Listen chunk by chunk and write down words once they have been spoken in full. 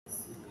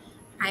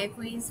Hi,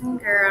 boys and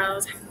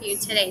girls. How are you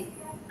today?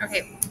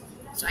 Okay,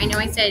 so I know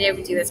I said I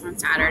would do this on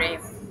Saturday,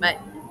 but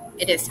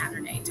it is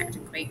Saturday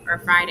technically, or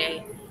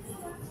Friday,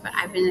 but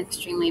I've been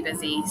extremely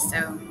busy,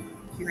 so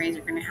you guys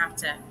are going to have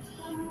to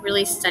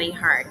really study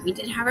hard. We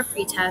did have a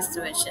pretest,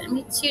 so it shouldn't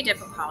be too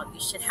difficult. You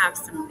should have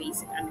some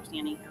basic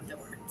understanding of the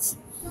words.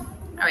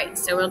 All right,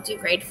 so we'll do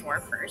grade 4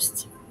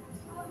 first.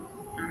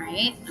 All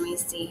right, let me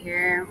see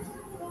here.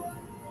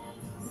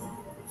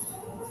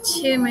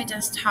 To my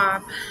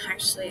desktop.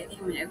 Actually, I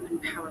think I'm going to open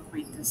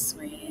PowerPoint this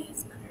way.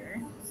 It's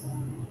better.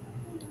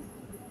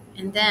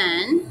 And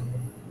then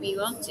we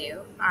will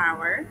do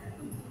our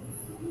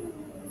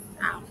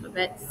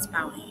alphabet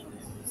spelling.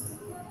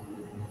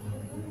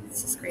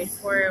 This is grade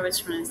 4.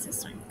 Which one is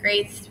this one?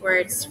 Grade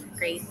words for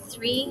grade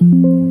 3.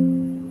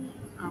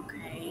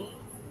 Okay.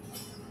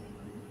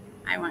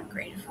 I want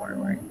grade 4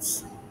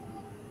 words.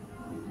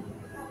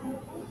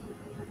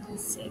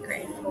 Let's see,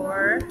 grade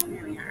 4.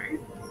 Here we are.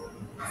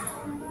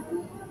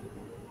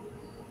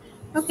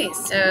 Okay,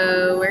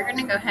 so we're going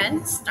to go ahead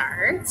and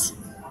start.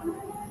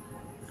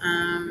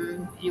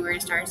 And we're going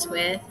to start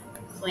with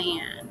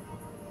plan.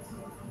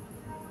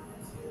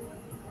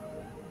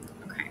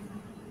 Okay.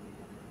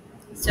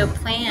 So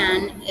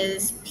plan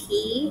is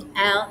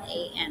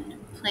P-L-A-N.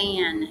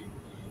 Plan.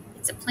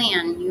 It's a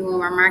plan. You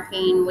are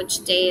marking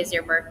which day is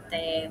your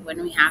birthday,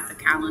 when we have the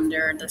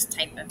calendar, this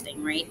type of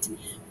thing, right?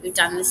 We've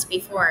done this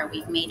before.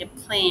 We've made a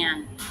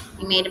plan.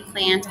 We made a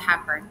plan to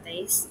have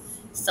birthdays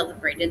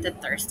celebrated the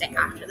Thursday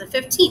after the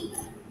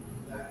 15th.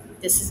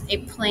 This is a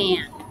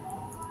plan.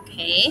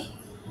 Okay.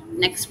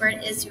 Next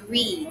word is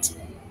read.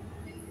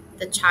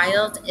 The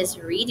child is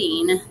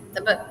reading the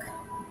book.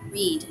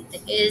 Read.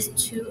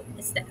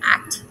 It's the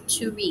act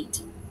to read.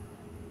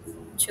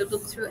 To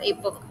look through a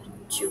book.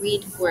 To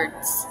read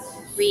words.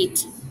 Read.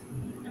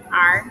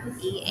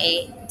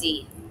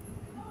 R-E-A-D.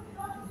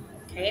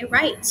 Okay,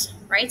 write.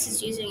 Write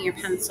is using your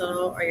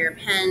pencil or your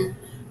pen.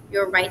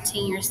 You're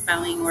writing your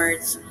spelling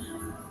words.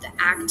 The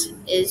act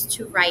is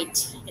to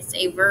write. It's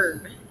a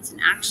verb. It's an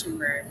action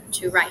verb.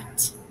 To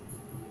write.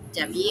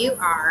 W-R-I-T-E.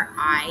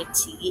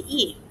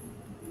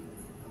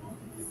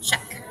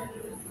 Check.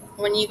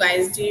 When you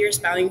guys do your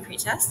spelling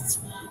pretests,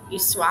 you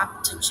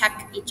swap to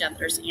check each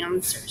other's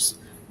answers.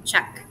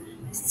 Check.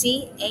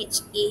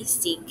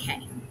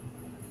 C-H-E-C-K.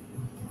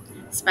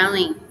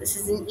 Spelling. This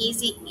is an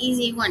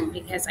easy one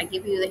because I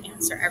give you the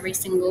answer every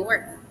single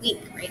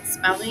week, right?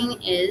 Spelling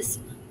is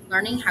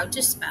learning how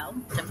to spell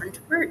different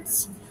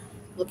words,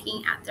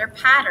 looking at their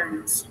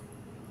patterns.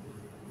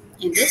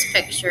 In this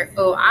picture,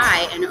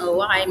 O-I and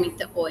O-I make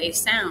the OI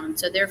sound,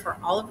 so therefore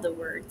all of the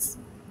words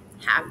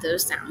have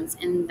those sounds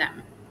in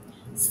them.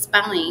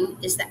 Spelling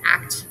is the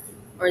act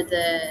or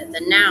the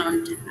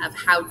noun of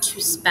how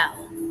to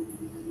spell.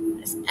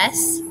 It's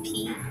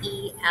S-P-E-L-L-I-G.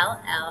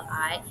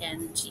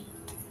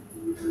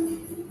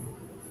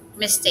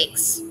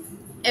 Mistakes.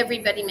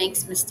 Everybody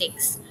makes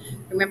mistakes.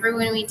 Remember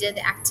when we did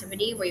the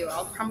activity where you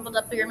all crumbled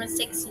up your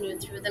mistakes and you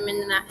threw them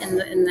in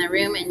the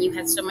room and you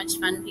had so much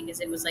fun because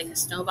it was like a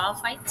snowball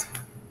fight?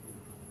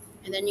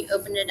 And then you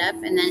opened it up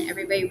and then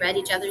everybody read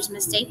each other's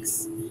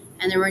mistakes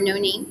and there were no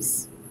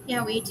names?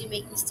 Yeah, we do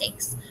make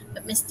mistakes,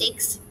 but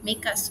mistakes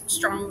make us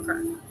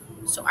stronger.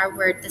 So our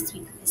word this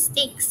week,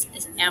 mistakes,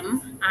 is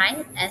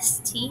M-I-S-T-A-K-E-S,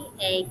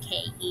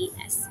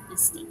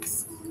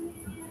 mistakes.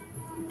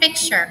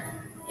 Picture.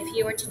 If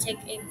you were to take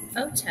a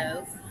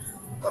photo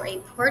or a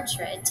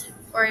portrait,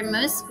 or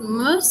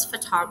most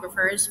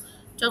photographers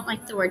don't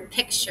like the word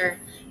picture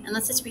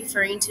unless it's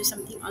referring to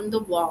something on the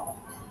wall.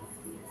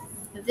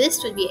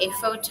 This would be a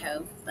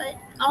photo, but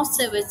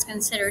also it's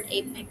considered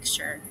a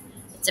picture.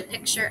 It's a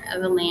picture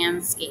of a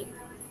landscape.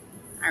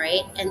 All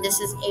right, and this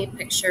is a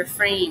picture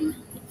frame.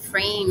 It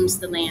frames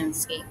the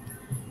landscape.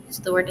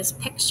 So the word is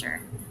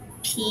picture.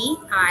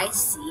 P-I-C-T-U-R-E,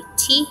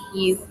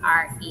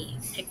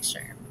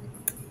 picture.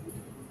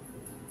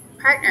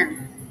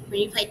 Partner. When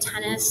you play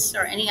tennis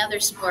or any other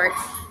sport,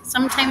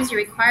 sometimes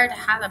you're required to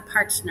have a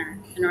partner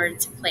in order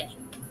to play.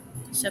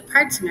 So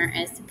partner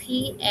is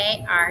P-A-R-T-N-E-R.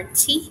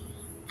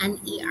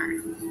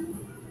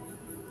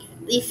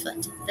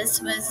 Leaflet.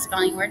 This was a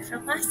spelling word for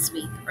last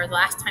week, or the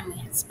last time we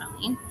had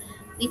spelling.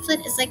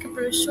 Leaflet is like a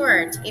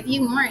brochure to give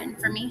you more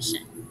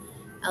information.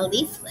 A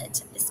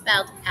leaflet is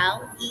spelled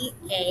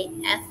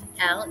L-E-A-F-L-E-T.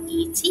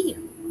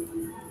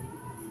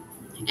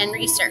 And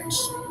research.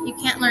 You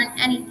can't learn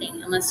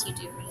anything unless you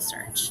do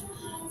research.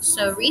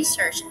 So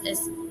research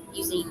is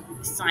using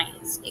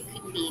science. It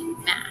could be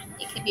math.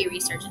 It could be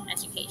research in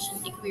education.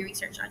 It could be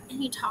research on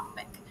any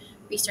topic.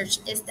 Research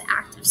is the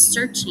act of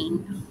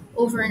searching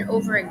over and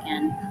over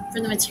again for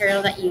the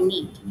material that you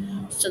need.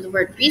 So the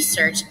word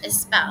research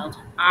is spelled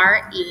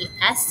R-E-S-E-A-R-C-H.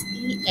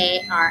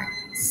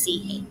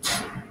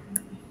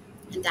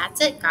 And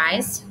that's it,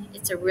 guys.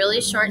 It's a really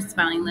short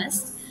spelling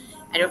list.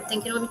 I don't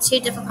think it'll be too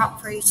difficult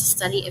for you to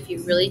study if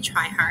you really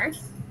try hard.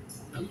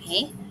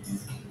 Okay?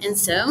 And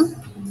so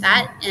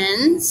that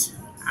ends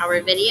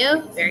our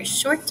video. Very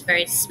short,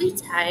 very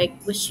sweet. I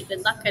wish you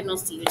good luck and we'll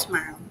see you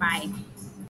tomorrow. Bye.